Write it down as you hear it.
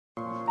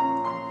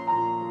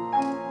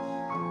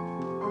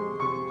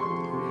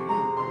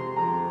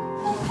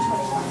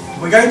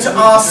We're going to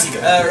ask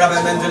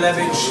Rabbi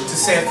Mendelevich to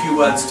say a few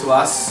words to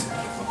us.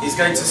 He's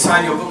going to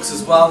sign your books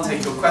as well and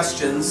take your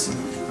questions.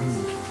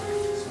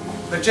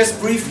 But just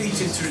briefly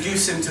to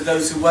introduce him to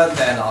those who weren't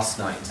there last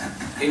night.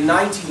 In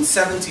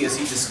 1970, as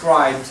he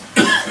described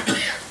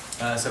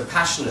so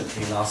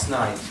passionately last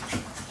night,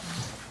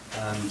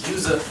 he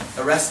was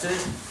arrested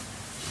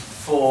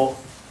for,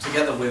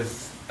 together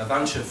with a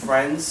bunch of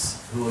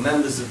friends who were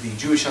members of the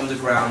Jewish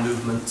underground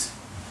movement,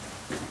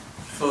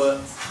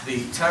 for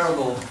the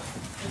terrible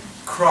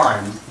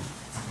crime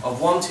of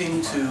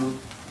wanting to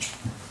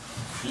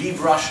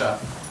leave Russia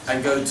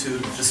and go to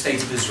the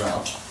state of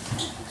Israel.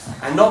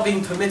 And not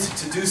being permitted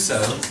to do so,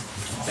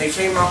 they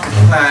came up with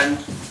a plan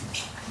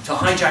to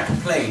hijack a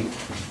plane,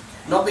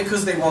 not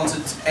because they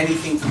wanted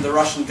anything from the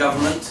Russian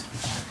government.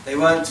 They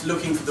weren't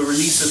looking for the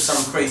release of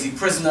some crazy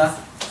prisoner,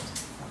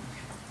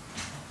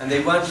 and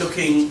they weren't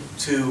looking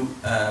to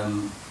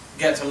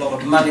get a lot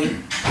of money.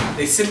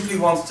 They simply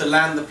wanted to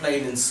land the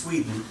plane in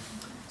Sweden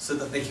so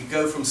that they could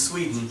go from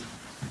Sweden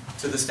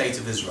to the state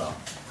of Israel.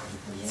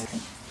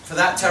 For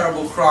that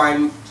terrible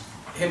crime,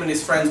 him and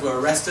his friends were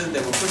arrested.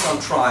 They were put on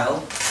trial,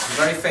 a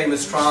very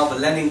famous trial, the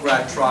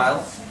Leningrad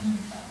trial,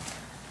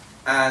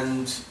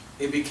 and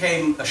it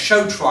became a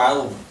show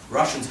trial.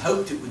 Russians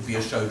hoped it would be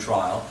a show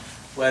trial,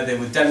 where they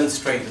would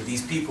demonstrate that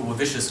these people were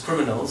vicious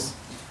criminals.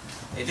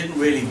 It didn't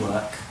really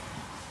work,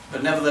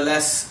 but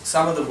nevertheless,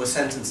 some of them were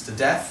sentenced to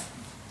death.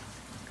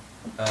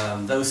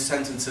 Those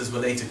sentences were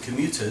later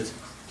commuted,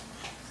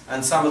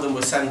 and some of them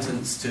were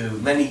sentenced to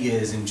many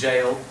years in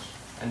jail.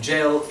 And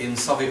jail in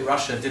Soviet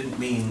Russia didn't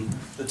mean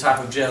the type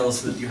of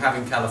jails that you have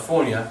in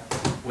California,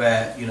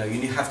 where you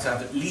have to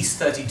have at least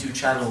 32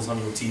 channels on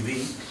your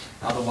TV,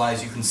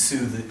 otherwise you can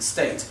sue the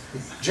state.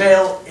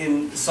 Jail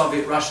in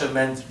Soviet Russia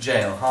meant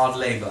jail, hard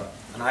labor.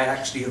 And I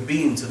actually have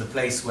been to the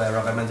place where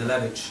Rabbi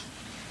Mendelevich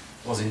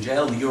was in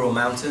jail, the Ural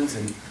Mountains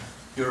in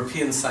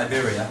European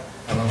Siberia.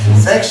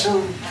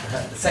 Section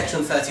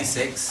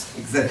 36.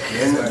 Exactly.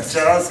 And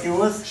Sharansky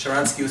was?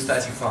 Sharansky was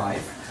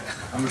 35.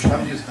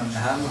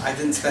 I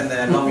didn't spend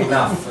there long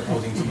enough,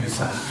 according to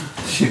Yosef.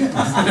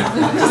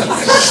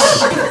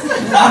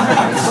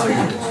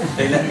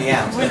 They let me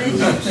out.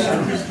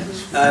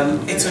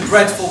 It's a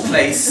dreadful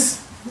place.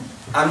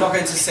 I'm not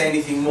going to say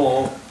anything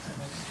more,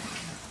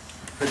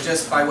 but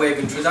just by way of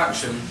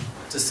introduction,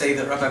 to say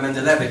that Rabbi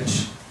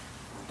Mendelevich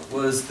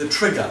was the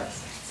trigger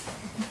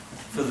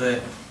for the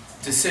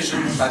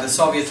decision by the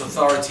Soviet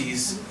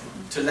authorities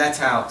to let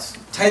out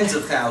tens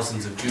of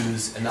thousands of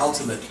Jews, and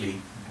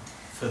ultimately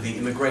for the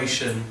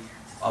immigration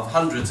of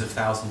hundreds of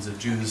thousands of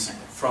Jews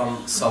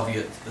from the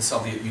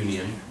Soviet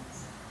Union.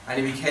 And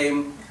he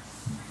became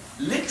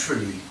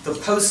literally the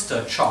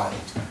poster child,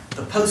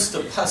 the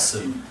poster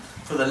person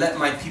for the Let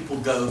My People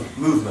Go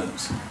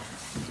movement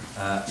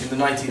in the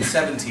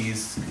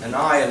 1970s. And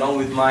I, along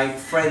with my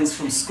friends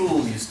from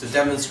school, used to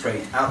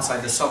demonstrate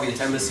outside the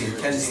Soviet embassy in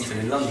Kensington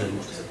in London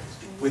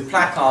with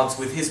placards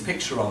with his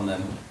picture on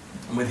them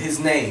and with his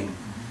name.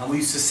 And we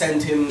used to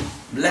send him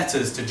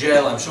letters to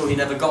jail. I'm sure he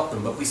never got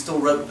them, but we still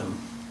wrote them.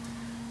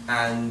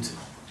 And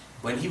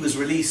when he was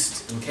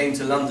released and came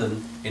to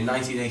London in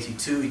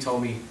 1982, he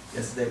told me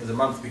yesterday, it was a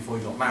month before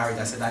he got married.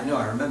 I said, I know,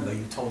 I remember,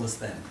 you told us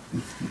then.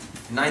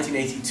 In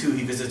 1982,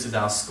 he visited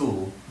our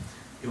school.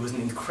 It was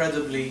an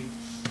incredibly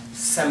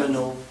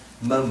seminal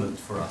moment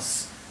for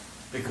us,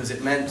 because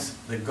it meant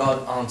that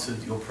God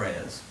answered your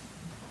prayers.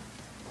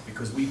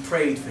 Because we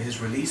prayed for his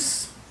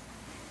release,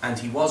 and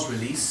he was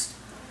released.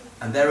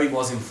 And there he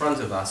was in front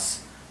of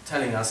us,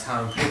 telling us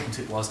how important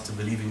it was to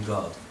believe in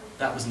God.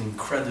 That was an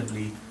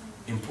incredibly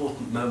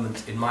important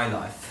moment in my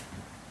life.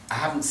 I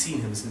haven't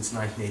seen him since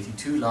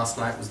 1982. Last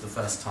night was the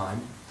first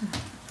time.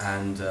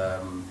 And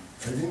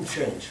it didn't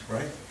change,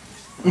 right?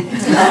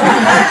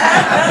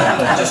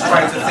 I'm just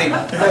trying to think.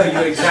 No,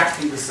 you're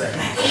exactly the same.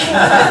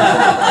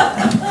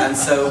 And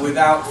so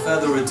without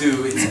further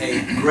ado, it's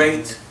a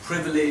great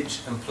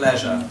privilege and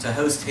pleasure to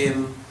host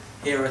him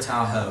here at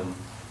our home,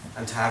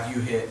 and to have you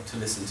here to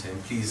listen to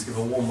him. Please give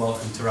a warm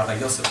welcome to Rabbi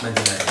Yosef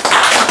Mendelevich.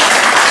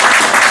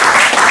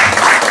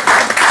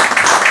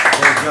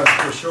 Just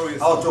to show you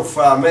out of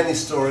many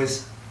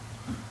stories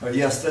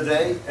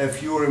yesterday,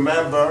 if you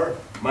remember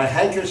my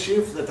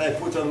handkerchief that I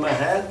put on my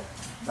head,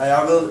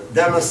 I will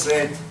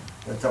demonstrate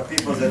that the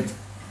people that,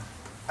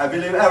 I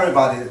believe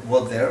everybody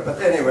was there,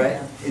 but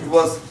anyway, it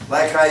was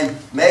like I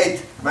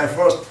made my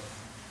first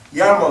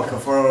yarmulke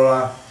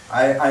for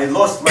I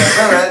lost my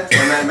beret,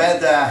 and I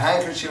made a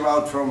handkerchief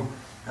out from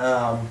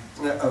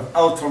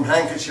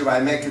handkerchief. I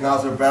make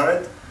another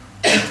beret.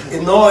 It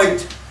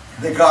annoyed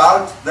the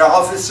guard, the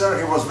officer.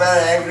 He was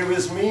very angry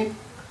with me.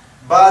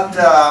 But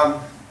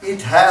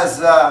it has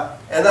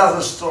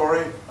another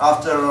story.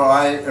 After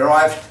I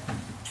arrived,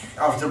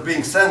 after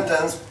being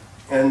sentenced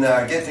and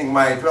getting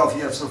my 12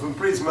 years of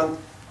imprisonment,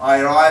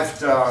 I arrived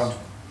to a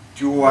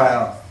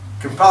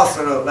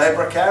compulsory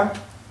labor camp,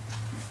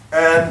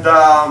 and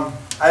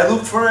I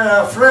looked for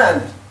a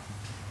friend,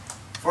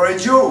 for a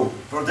Jew,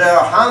 for there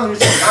are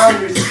hundreds and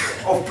hundreds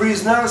of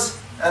prisoners,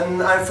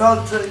 and I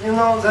felt,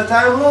 that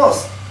I'm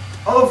lost.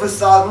 All of a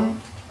sudden,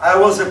 I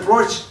was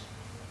approached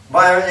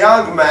by a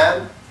young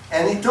man,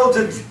 and he told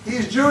that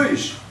he's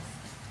Jewish.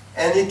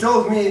 And he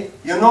told me,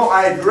 you know,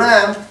 I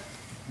dreamt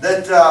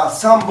that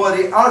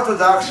somebody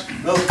Orthodox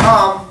will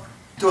come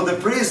to the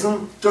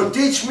prison to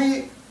teach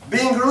me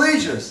being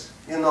religious,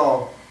 you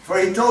know. For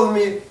he told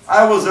me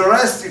I was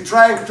arrested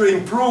trying to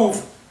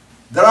improve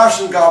the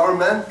Russian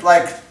government,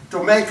 like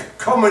to make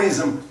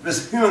communism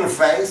with human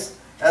face.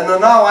 And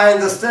now I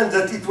understand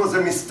that it was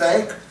a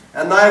mistake,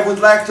 and I would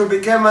like to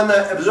become an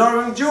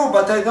observant Jew,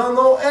 but I don't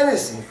know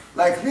anything,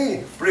 like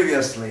me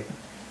previously.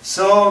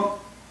 So,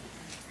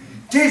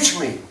 teach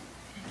me,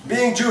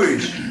 being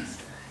Jewish.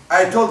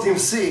 I told him,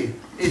 see,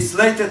 it's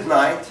late at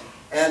night,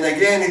 and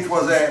again it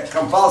was a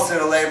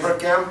compulsory labor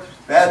camp.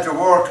 We had to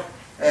work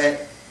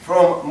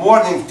from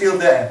morning till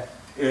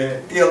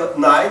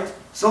night.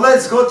 So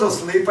let's go to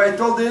sleep. I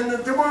told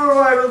him, tomorrow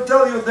I will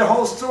tell you the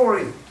whole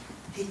story.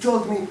 He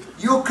told me,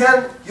 you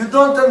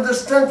don't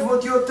understand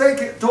what you're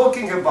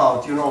talking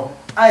about, you know.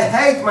 I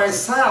hate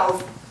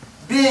myself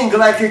being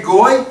like a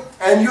goy,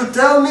 and you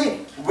tell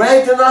me,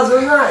 wait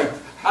another night.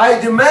 I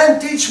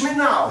demand, teach me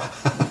now.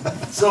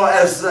 So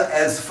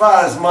as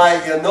far as my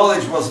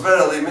knowledge was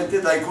very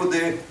limited, I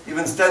could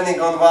even standing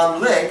on one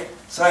leg.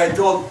 So I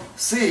told,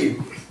 see,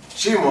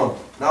 Shimon,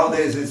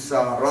 nowadays it's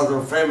a rather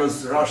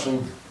famous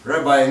Russian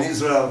Rabbi in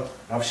Israel,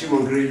 Rav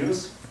Shimon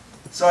Grilius.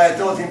 So I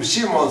told him,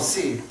 Shimon,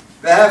 see,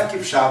 we have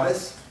Keep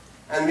Shabbos,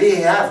 and we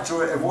have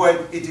to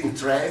avoid eating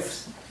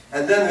treifs,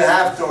 and then we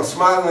have to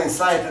smile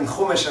inside in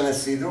Chumash and a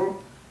Siddur,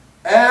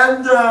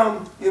 and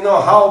you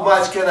know, how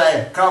much can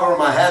I cover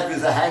my head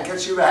with a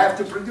handkerchief? I have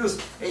to produce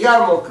a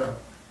yarmulke.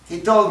 He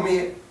told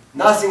me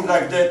nothing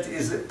like that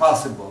is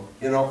possible.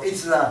 You know,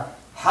 it's a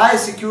high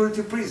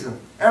security prison.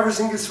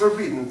 Everything is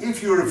forbidden.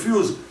 If you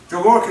refuse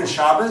to work in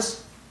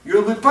Shabbos,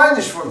 you will be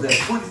punished for that.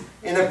 Put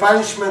in a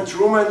punishment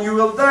room and you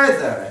will die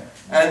there.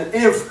 And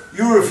if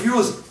you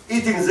refuse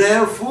eating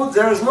their food,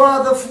 there is no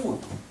other food.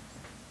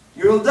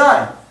 You will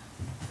die.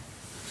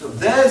 So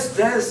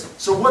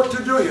so what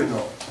to do, you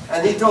know?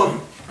 And he told,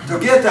 to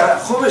get a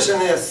Chumash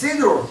and a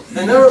Siddur,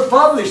 they never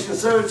published in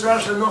Soviet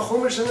Russia no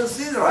Chumash and a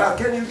Siddur. How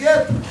can you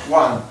get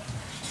one?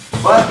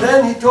 But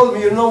then he told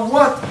me, you know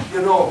what?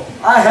 You know,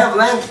 I have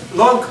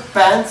long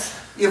pants.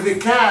 If we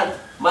cut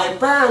my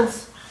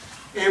pants,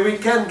 we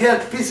can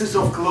get pieces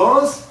of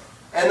clothes.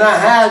 And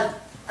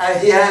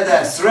he had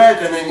a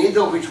thread and a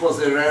needle, which was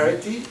a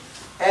rarity.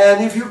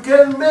 And if you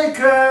can make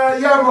a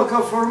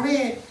yarmulke for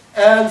me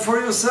and for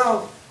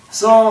yourself.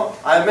 So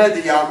I made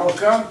the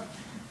yarmulke.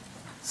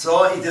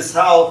 So it is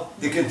how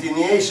the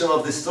continuation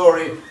of the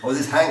story of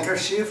this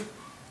handkerchief.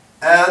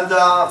 And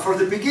for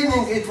the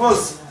beginning, it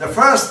was the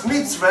first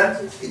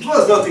mitzvah. It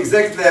was not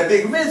exactly a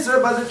big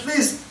mitzvah, but at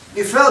least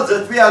we felt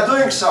that we are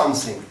doing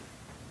something.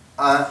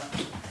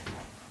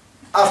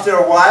 After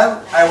a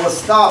while, I was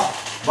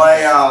stopped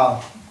by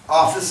an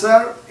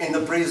officer in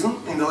the prison,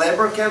 in the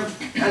labor camp,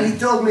 and he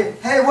told me,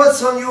 hey,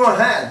 what's on your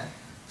hand?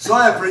 So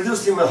I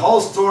produced him a whole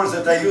story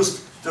that I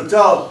used to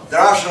tell the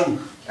Russian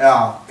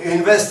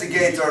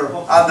investigator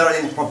under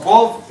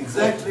Popov.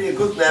 Exactly, a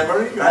good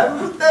memory. You have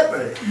a good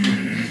memory.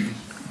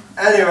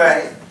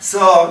 Anyway,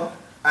 so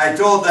I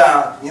told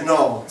you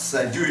know, it's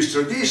a Jewish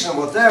tradition,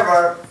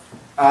 whatever,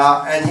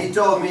 and he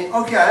told me,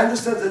 okay, I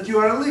understand that you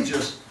are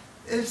religious.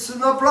 It's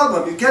no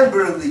problem, you can be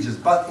religious,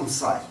 but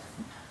inside.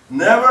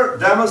 Never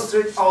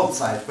demonstrate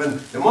outside. When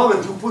the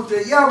moment you put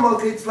a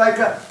yarmulke, it's like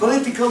a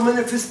political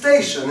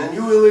manifestation, and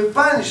you will be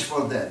punished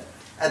for that.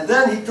 And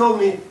then he told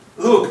me,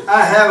 look,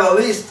 I have a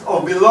list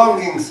of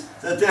belongings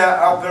that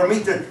are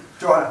permitted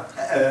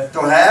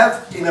to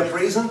have in a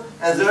prison,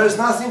 and there is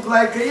nothing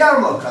like a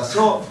yarmulke.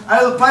 So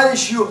I will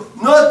punish you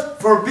not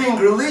for being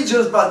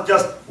religious, but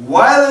just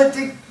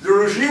violating the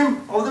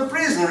regime of the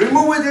prison.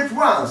 Remove it at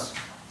once.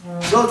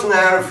 Certainly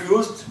I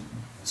refused.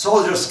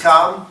 Soldiers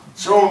come,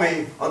 throw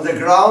me on the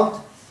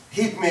ground,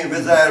 hit me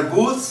with their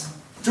boots,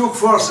 took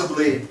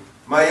forcibly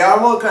my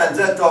yarmulke and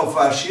that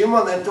of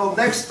Shimon, and told,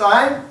 next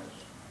time,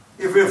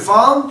 if we're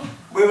found,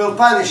 we will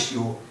punish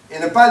you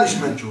in a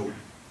punishment room.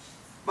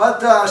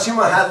 But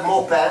Shimon had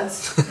more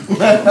pants, so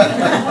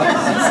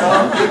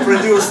he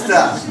produced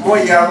more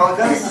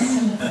yarmulkes,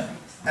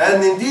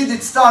 and indeed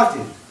it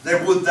started.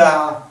 They would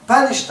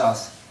punish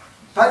us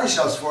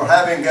for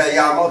having a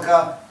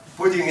yarmulke,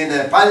 putting in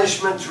a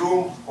punishment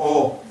room,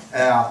 or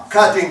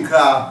cutting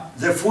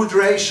the food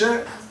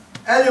ration.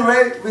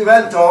 Anyway, we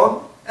went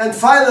on, and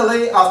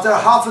finally, after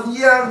half a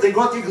year, they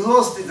got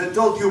exhausted. They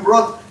told, you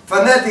brought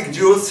fanatic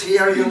Jews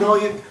here, you know,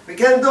 we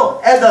can do.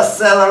 Add us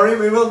salary,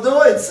 we will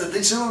do it. It's an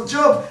additional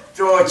job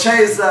to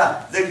chase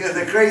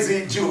the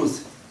crazy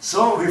Jews.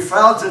 So we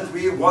felt that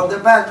we won the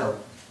battle,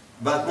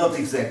 but not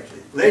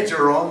exactly.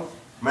 Later on,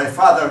 my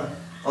father,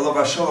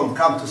 Olav Shalom,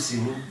 come to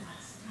see me,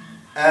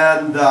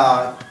 and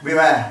we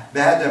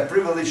had the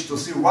privilege to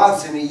see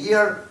once in a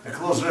year a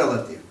close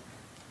relative.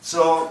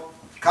 So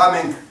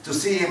coming to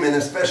see him in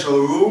a special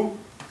room,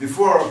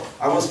 before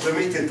I was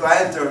permitted to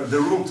enter the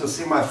room to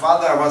see my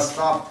father, I was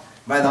stopped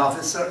by an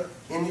officer,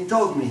 and he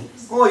told me,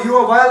 oh, you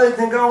are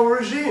violating our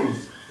regime.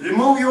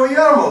 remove your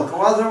yarmulke,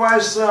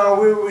 otherwise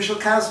we shall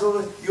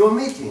cancel your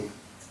meeting.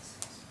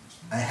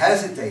 I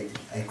hesitated.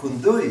 I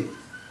couldn't do it.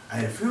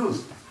 I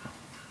refused.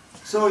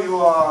 So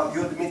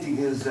your meeting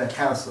is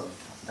cancelled.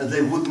 And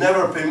they would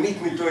never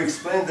permit me to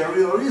explain the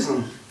real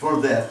reason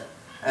for that.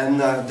 And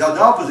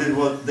the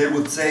opposite, they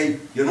would say,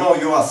 you know,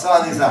 your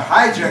son is a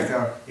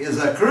hijacker, is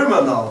a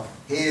criminal,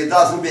 he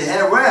doesn't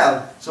behave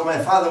well. So my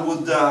father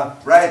would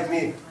write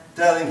me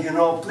telling, you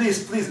know,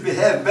 please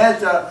behave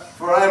better,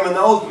 for I'm an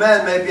old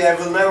man, maybe I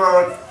will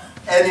never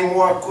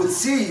anymore could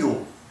see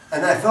you.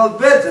 And I felt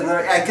bad, and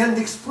I can't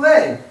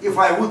explain. If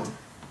I would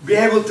be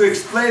able to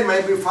explain,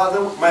 maybe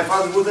my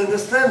father would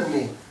understand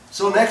me.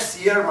 So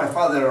next year my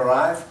father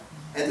arrived,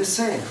 and the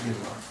same, you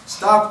know,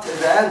 stopped at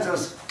the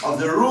entrance of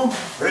the room,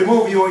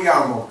 remove your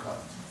yarmulke.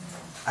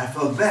 I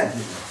felt bad,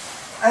 you know.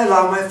 I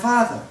love my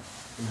father,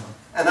 you know.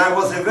 And I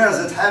was aware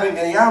that having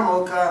a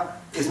yarmulke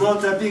is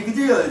not a big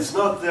deal. It's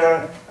not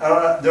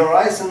the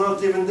rice and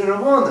not even the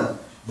Ravona.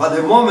 But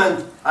the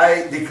moment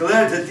I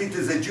declared that it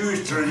is a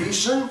Jewish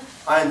tradition,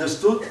 I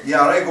understood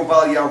Yaregu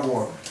Bal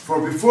Yavor.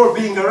 For before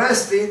being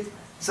arrested,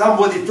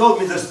 somebody told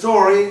me the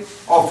story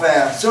of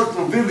a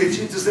certain village,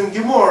 it is in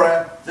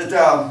Gemara,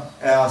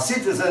 that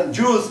citizen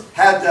Jews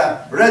had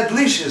red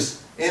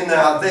leashes in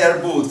their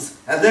boots.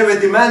 And they were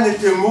demanding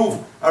to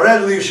remove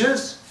red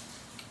leashes.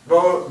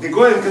 But the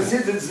Goyim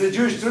considered it a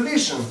Jewish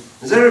tradition.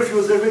 They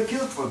refused, they were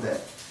killed for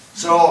that.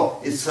 So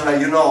it's,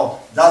 you know,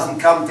 doesn't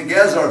come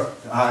together,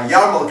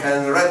 yarmulke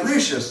and red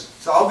leashes.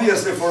 So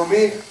obviously for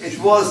me, it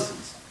was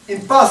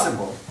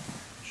impossible.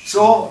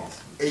 So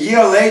a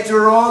year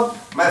later on,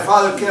 my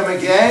father came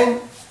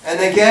again, and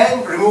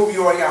again, remove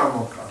your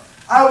yarmulke.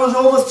 I was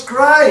almost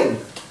crying,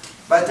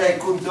 but I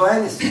couldn't do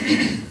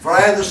anything. For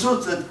I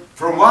understood that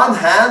from one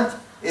hand,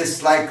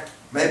 it's like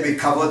maybe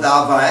kavod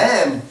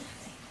avaim,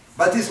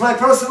 but it's my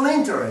personal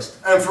interest.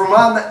 And from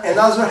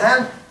another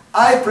hand,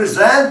 I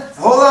present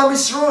whole Am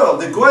Yisrael.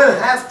 The Goyim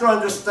have to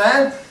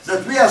understand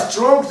that we are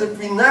strong, that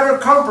we never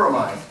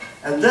compromise.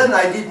 And then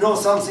I did know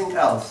something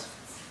else.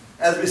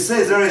 As we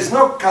say, there is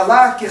no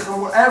kala ki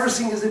chamor,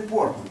 everything is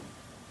important.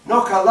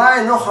 No kala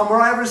and no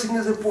chamor, everything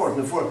is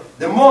important. For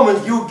the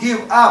moment you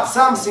give up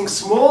something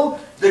small,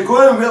 the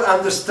Goyim will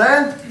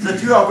understand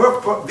that you are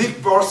a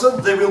big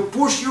person. They will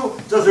push you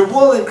to the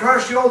wall and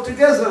crush you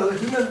altogether as a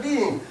human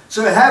being.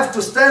 So you have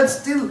to stand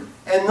still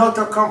and not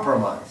to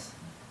compromise.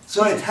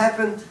 So it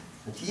happened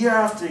year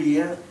after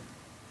year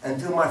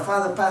until my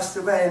father passed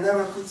away. I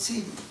never could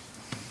see him.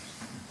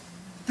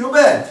 Too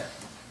bad.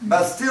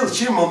 But still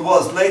Shimon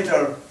was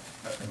later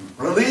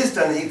released,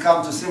 and he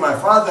came to see my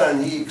father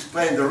and he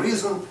explained the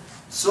reason.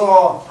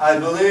 So I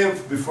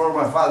believe before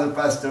my father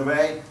passed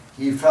away,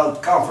 he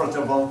felt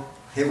comfortable.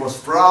 He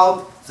was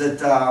proud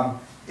that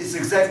it's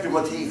exactly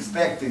what he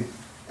expected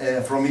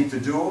from me to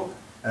do.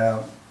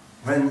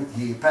 When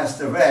he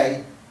passed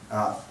away,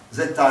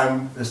 that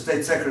time the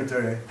State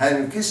Secretary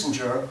Henry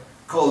Kissinger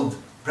called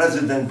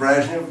President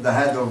Brezhnev, the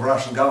head of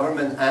Russian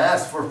government, and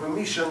asked for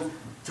permission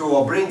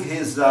to bring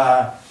his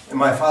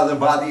my father's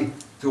body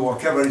to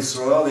Kever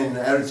Israel in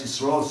Eretz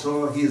Yisrael.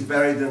 So he is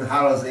buried in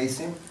Har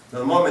HaZeisim.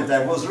 The moment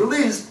I was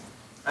released,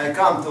 I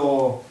come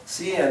to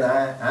see and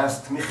I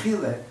asked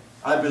Michile.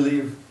 I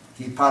believe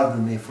he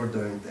pardoned me for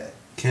doing that.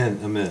 Ken,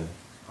 amen.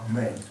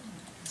 Amen.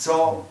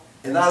 So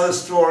another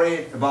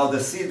story about the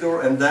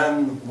Siddur, and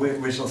then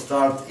we shall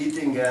start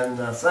eating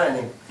and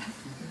signing.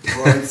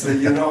 So it's,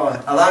 you know,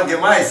 a lange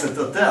Meise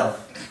to tell.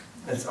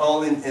 It's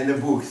all in the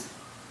books.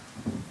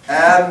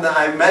 And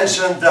I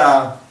mentioned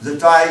that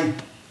I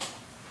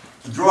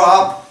drew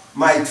up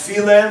my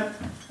tefillin,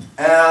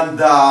 and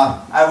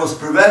I was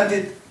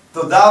prevented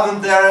to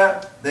daven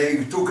there.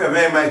 They took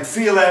away my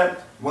tefillin,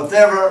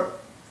 whatever.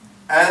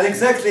 And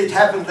exactly it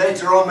happened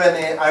later on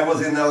when I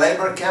was in a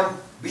labor camp.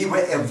 We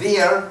were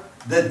aware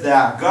that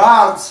the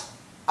guards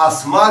are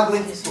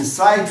smuggling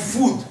inside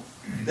food.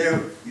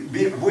 They're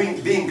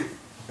being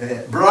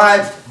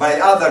bribed by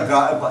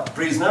other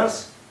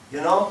prisoners,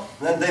 you know.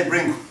 And then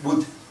they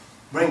would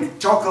bring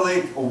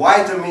chocolate, or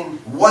vitamin,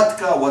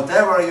 vodka,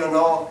 whatever, you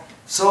know.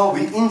 So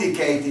we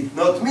indicated,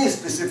 not me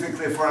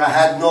specifically, for I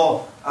had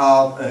no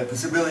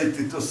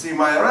possibility to see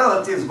my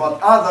relatives,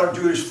 but other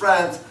Jewish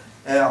friends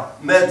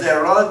met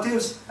their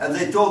relatives, and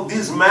they told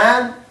this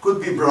man could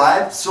be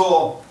bribed.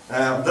 So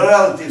the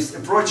relatives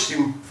approached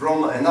him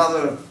from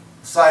another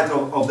side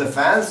of the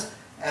fence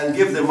and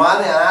give the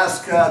money and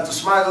ask to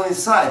smuggle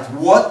inside.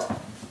 What?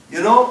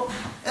 You know,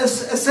 a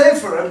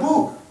sefer, a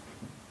book.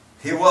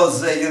 He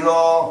was, you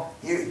know,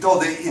 he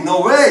told in no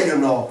way, you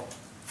know,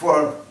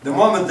 for the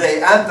moment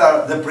they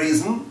enter the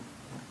prison,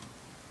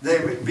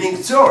 they're being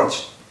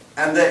searched.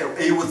 And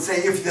he would say,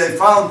 if they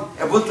found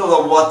a bottle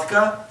of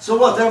vodka, so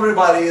what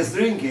everybody is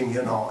drinking,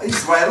 you know,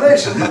 it's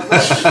violation, but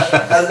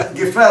not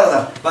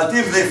gefährder. But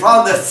if they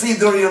found a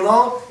siddur, you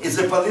know, it's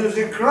a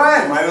political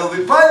crime. I will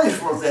be punished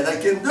for that.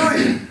 I can do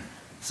it.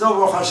 So,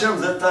 Baruch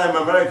Hashem, that time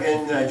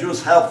American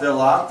Jews helped a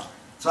lot.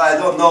 So I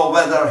don't know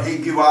whether he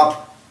gave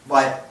up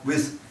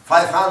with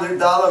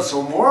 $500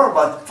 or more,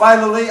 but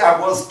finally I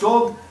was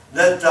told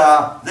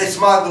that they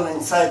smuggled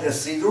inside a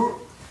siddur.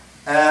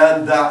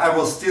 and I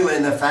was still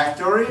in the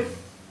factory.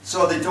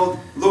 So they told,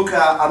 look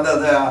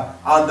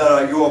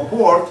under your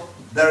board,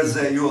 there's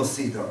your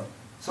cedar.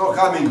 So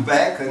coming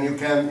back, and you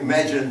can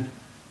imagine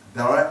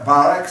the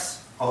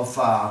barracks of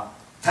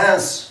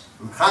tens,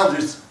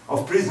 hundreds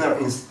of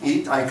prisoners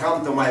in it. I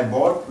come to my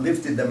board,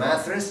 lifted the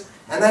mattress,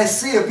 and I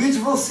see a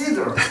beautiful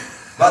cedar.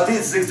 But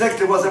it's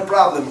exactly was a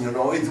problem, you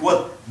know. It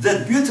was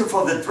that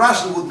beautiful that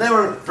Russian would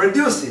never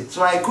produce it.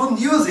 So I couldn't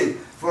use it,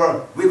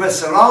 for we were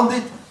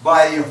surrounded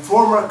by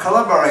former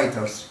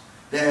collaborators,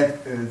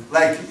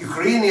 like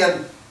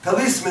Ukrainian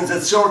policemen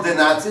that served the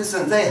Nazis,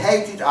 and they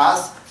hated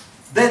us.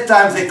 That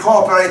time they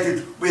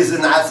cooperated with the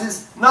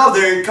Nazis. Now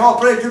they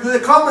cooperated with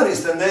the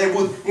communists, and they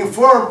would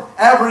inform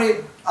our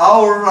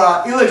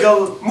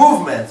illegal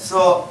movement.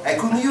 So I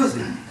couldn't use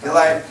it.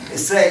 Like I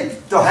say,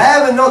 to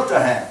have and not to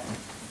have.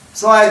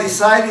 So I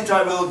decided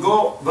I will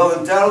go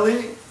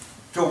voluntarily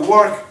to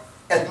work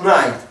at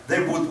night.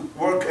 They would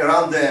work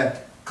around the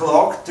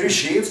clock, 3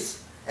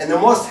 shifts, and the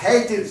most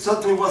hated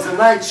certainly was the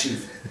night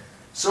shift.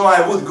 So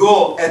I would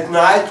go at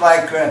night,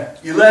 like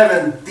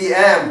 11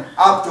 p.m.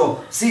 up to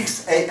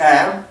 6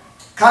 a.m.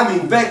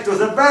 Coming back to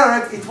the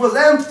barrack, it was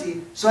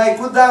empty, so I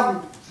could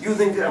have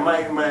using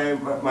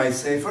my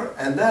safer,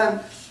 and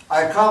then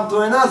I come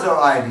to another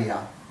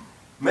idea.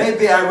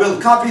 Maybe I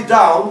will copy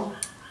down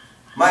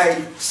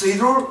my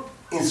cedar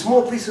in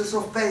small pieces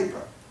of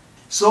paper.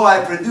 So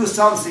I produce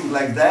something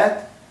like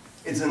that.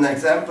 It's an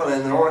example,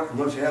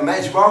 a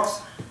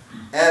matchbox.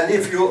 And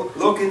if you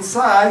look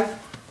inside,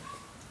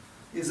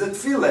 is a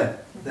fillet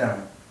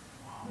there.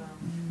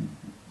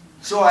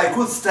 So I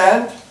could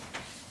stand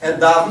and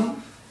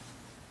down.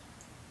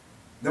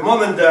 The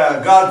moment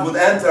the guard would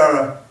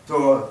enter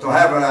to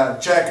have a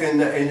check in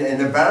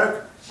the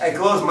barrack, I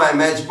close my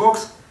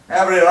matchbox.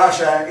 Every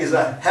Russia is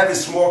a heavy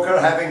smoker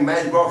having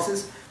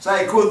matchboxes, so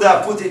I could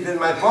put it in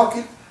my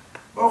pocket.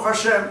 Baruch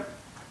Hashem.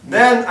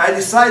 Then I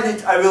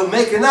decided I will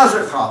make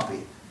another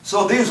copy.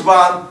 So this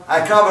one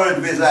I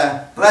covered with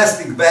a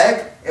plastic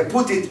bag, I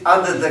put it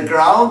under the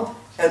ground,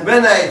 and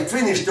when I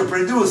finished to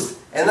produce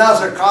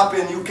another copy,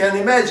 and you can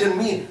imagine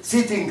me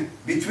sitting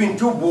between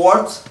 2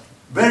 boards,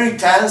 very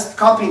tense,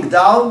 copying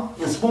down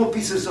in small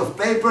pieces of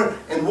paper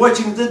and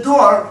watching the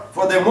door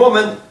for the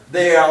moment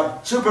the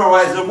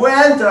supervisor will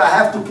enter. I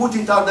have to put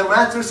it on the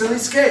mattress and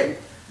escape.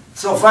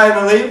 So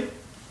finally,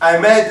 I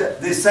made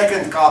the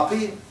second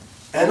copy,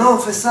 and all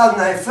of a sudden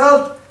I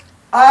felt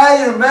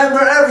I remember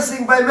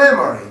everything by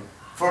memory.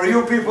 For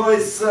you people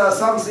it's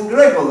something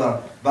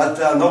regular, but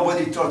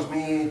nobody taught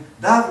me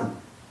Ravvin.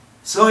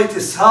 So it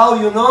is how,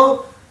 you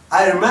know,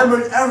 I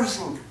remembered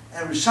everything.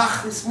 Every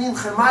Shachris,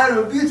 Mincha,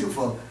 Meir,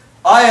 beautiful.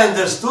 I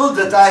understood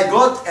that I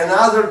got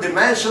another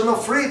dimension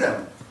of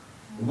freedom.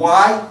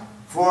 Why?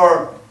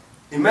 For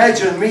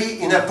imagine me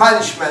in a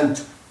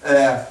punishment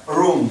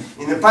room,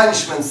 in a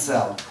punishment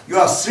cell. You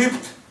are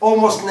stripped,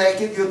 almost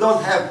naked, you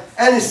don't have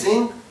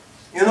anything,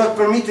 you're not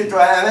permitted to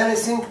have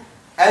anything,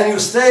 and you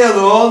stay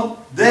alone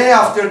day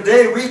after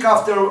day, week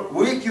after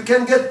week. You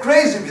can get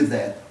crazy with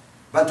that.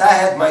 But I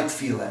had my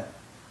tefillah.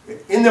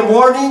 In the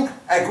morning,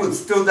 I could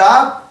stood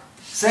up,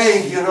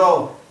 saying, you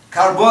know,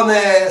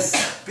 Carbones,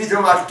 Peter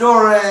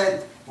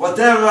Maktoret,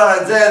 whatever,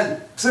 and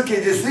then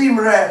Psuki de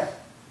Zimre,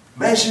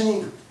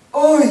 mentioning,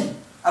 Oy,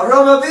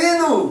 Avraham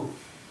Avinu,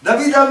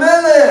 David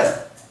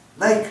HaMelech.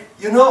 Like,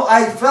 you know,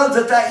 I felt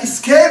that I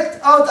escaped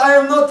out. I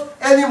am not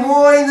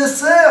anymore in the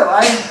cell.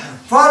 I'm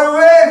far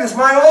away with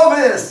my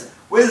obvious,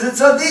 with the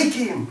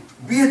tzaddikim.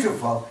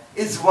 Beautiful.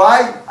 It's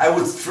why I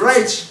would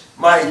stretch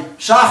my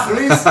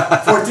shachris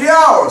for 3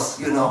 hours,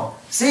 you know,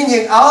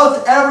 singing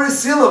out every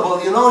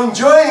syllable, you know,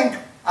 enjoying,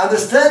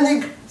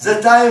 understanding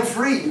that I am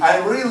free. I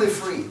am really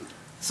free.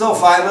 So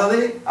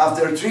finally,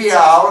 after 3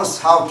 hours,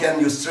 how can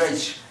you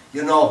stretch?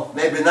 You know,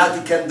 maybe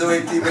Nati can do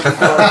it even for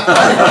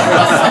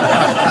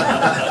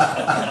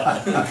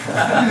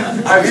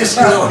I wish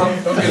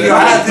you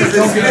had this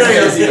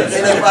experience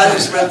in a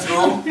punishment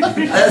room.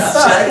 Let's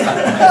check.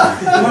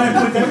 You want to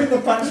put them in the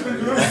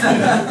punishment room?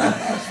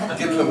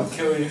 Give them,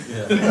 kill you.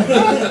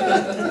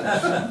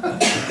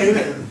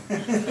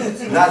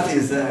 Nati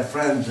is a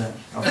friend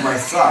of my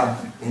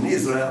son in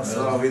Israel,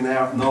 so we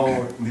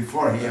know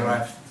before he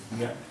arrived.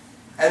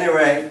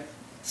 Anyway,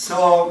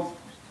 so,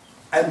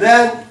 and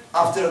then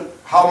after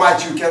how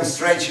much you can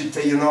stretch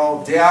it, you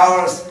know, 3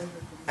 hours,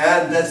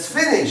 and that's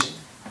finished.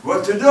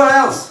 What to do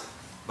else?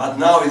 But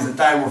now is the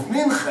time of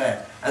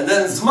Mincha, and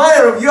then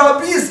Zmayer, you are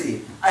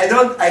busy. I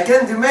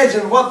can't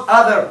imagine what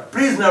other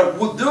prisoner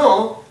would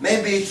do.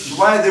 Maybe it's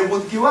why they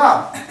would give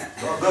up.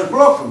 So they're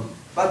broken.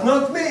 But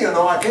not me, you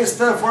know, I can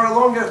stand for a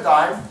longer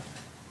time.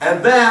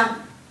 And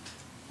then,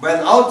 when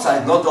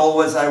outside, not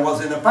always I was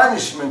in a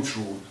punishment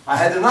room, I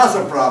had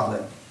another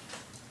problem.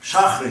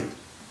 Shachrit.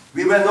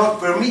 We were not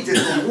permitted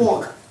to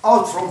walk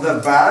out from the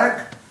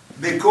barrack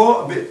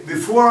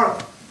before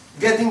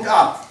getting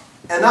up.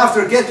 And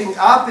after getting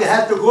up, we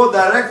had to go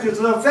directly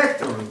to the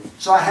factory.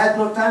 So I had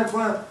no time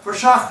for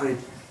Shachrit.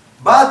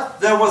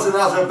 But there was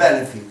another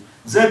benefit.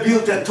 They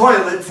built a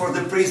toilet for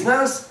the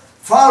prisoners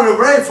far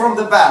away from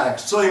the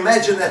barracks. So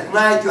imagine at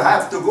night you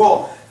have to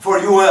go for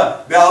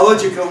your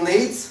biological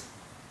needs.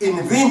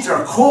 In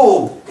winter,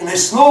 cold, in the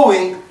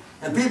snowing,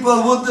 and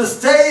people would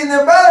stay in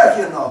the barrack,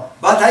 you know.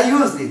 But I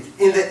used it.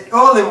 In the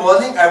early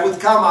morning, I would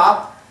come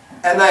up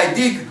and I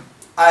dig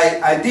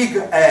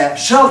a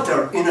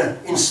shelter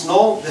in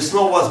snow. The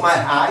snow was my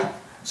height,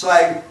 so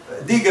I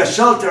dig a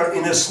shelter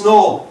in the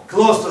snow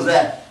close to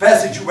the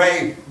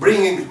passageway,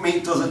 bringing me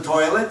to the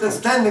toilet, and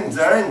standing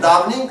there and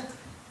davening.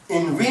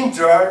 In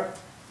winter,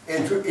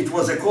 it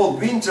was a cold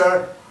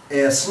winter.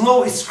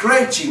 Snow is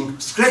scratching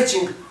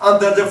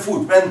under the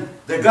foot. When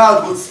the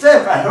guard would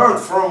step, I heard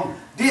from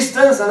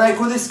distance, and I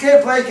could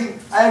escape like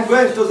I am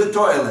going to the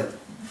toilet.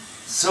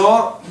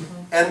 So,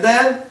 and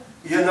then,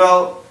 you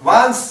know,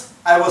 once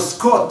I was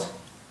caught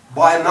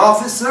by an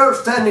officer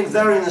standing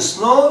there in the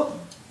snow.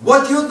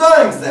 What you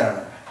doing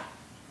there?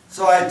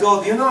 So I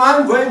told, you know,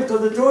 I'm going to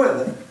the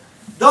toilet.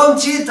 Don't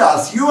cheat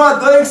us. You are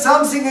doing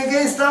something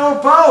against our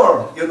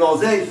power. You know,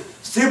 they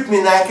stripped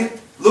me naked,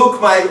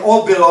 looked my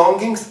all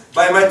belongings.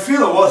 By my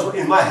tefillah was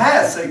in my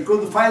hand, so I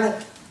couldn't find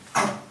it.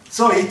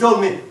 So he told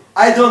me,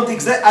 I don't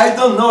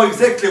know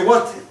exactly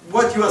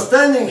what you are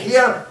standing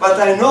here, but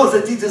I know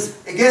that it is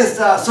against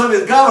the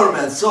Soviet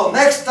government. So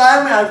next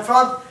time I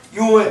found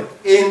you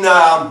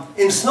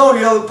in snow,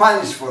 you'll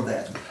punish for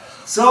that.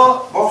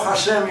 So, Baruch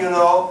Hashem, you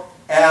know,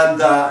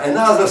 and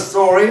another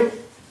story,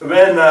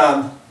 when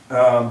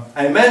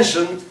I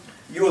mentioned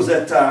you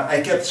that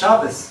I kept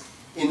Shabbos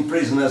in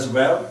prison as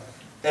well,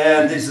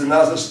 and this is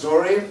another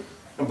story,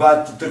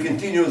 but to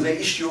continue the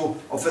issue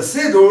of a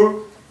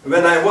Siddur,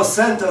 when I was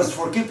sentenced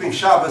for keeping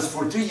Shabbos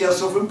for 3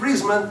 years of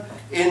imprisonment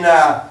in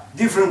a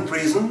different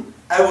prison,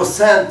 I was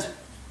sent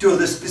to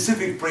the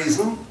specific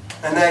prison,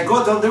 and I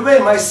got on the way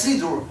my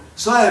Siddur.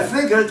 So I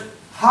figured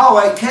how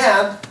I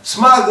can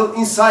smuggle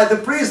inside the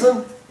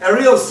prison a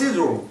real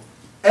Siddur.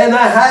 And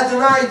I had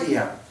an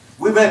idea.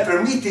 We were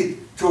permitted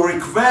to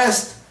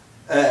request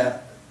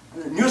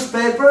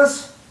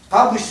newspapers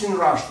published in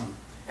Russian.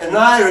 And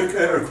I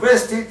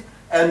requested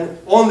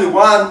only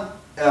one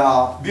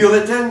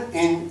bulletin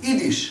in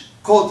Yiddish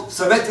called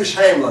Sovetish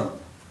Heimland,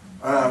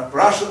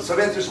 Russian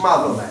Sovetish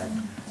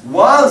Motherland.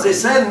 Once they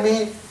sent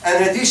me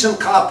an edition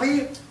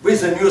copy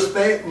with a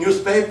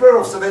newspaper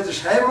of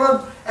Sovetish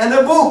Heimland and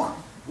a book.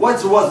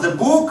 What was the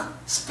book?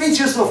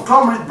 Speeches of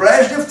Comrade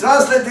Brezhnev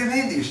translated in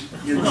Yiddish.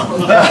 You know.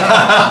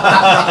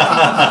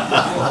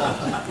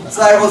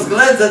 So I was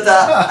glad that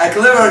a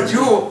clever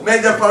Jew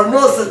made a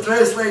parnosa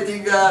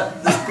translating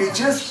the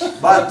speeches.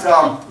 But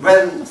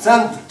when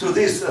sent to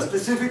this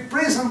specific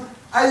prison,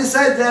 I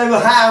decided I will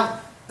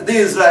have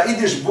this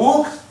Yiddish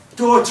book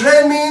to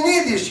train me in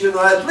Yiddish. You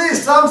know, at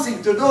least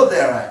something to do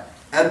there.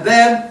 And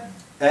then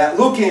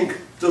looking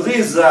to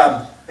these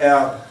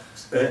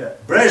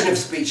Brezhnev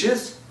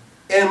speeches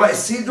in my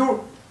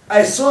Siddur,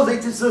 I saw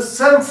that it's the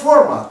same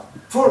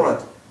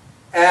format.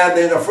 And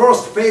in the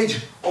first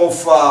page of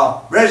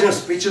Brezhnev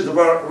speeches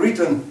were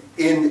written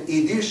in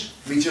Yiddish,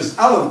 which is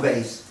Aleph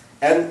base.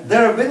 And the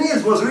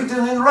Ravvin was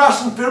written in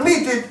Russian,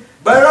 permitted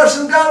by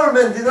Russian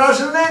government in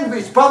Russian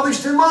language,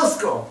 published in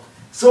Moscow.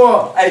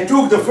 So I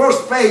took the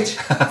first page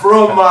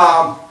from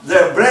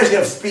the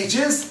Brezhnev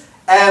speeches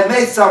and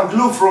made some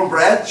glue from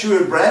bread,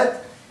 chewy bread.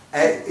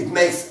 It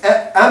makes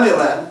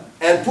amilan,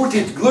 and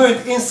glue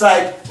it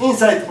inside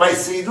my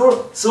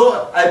Siddur.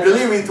 So I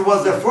believe it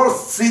was the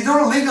first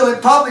Siddur legally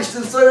published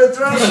in Soviet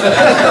Russia.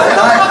 And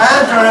I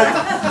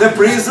entered the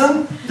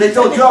prison. They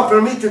told you are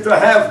permitted to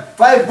have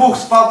 5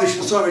 books published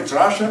in Soviet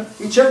Russia.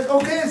 He checked,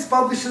 okay, it's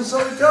published in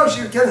Soviet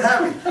Russia, you can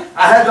have it.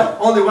 I had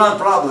only one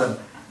problem.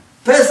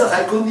 Pesach,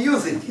 I couldn't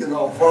use it, you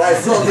know, for I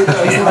saw it.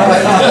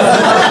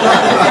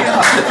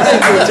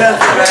 Thank you,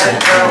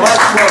 gentlemen.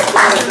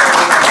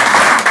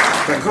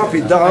 I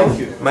copied down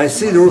my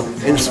Siddur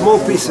in small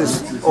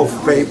pieces of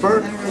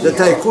paper that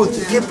I could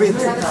keep it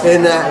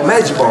in a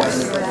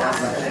matchbox.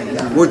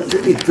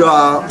 It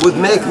would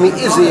make me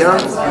easier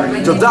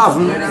to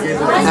daven,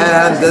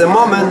 and the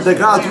moment the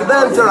guard would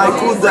enter, I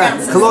could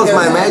close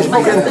my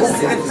matchbook and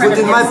put it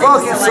in my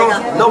pocket so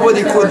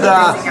nobody could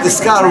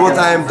discover what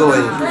I am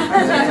doing.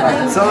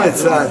 So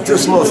it's 2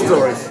 small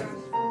stories.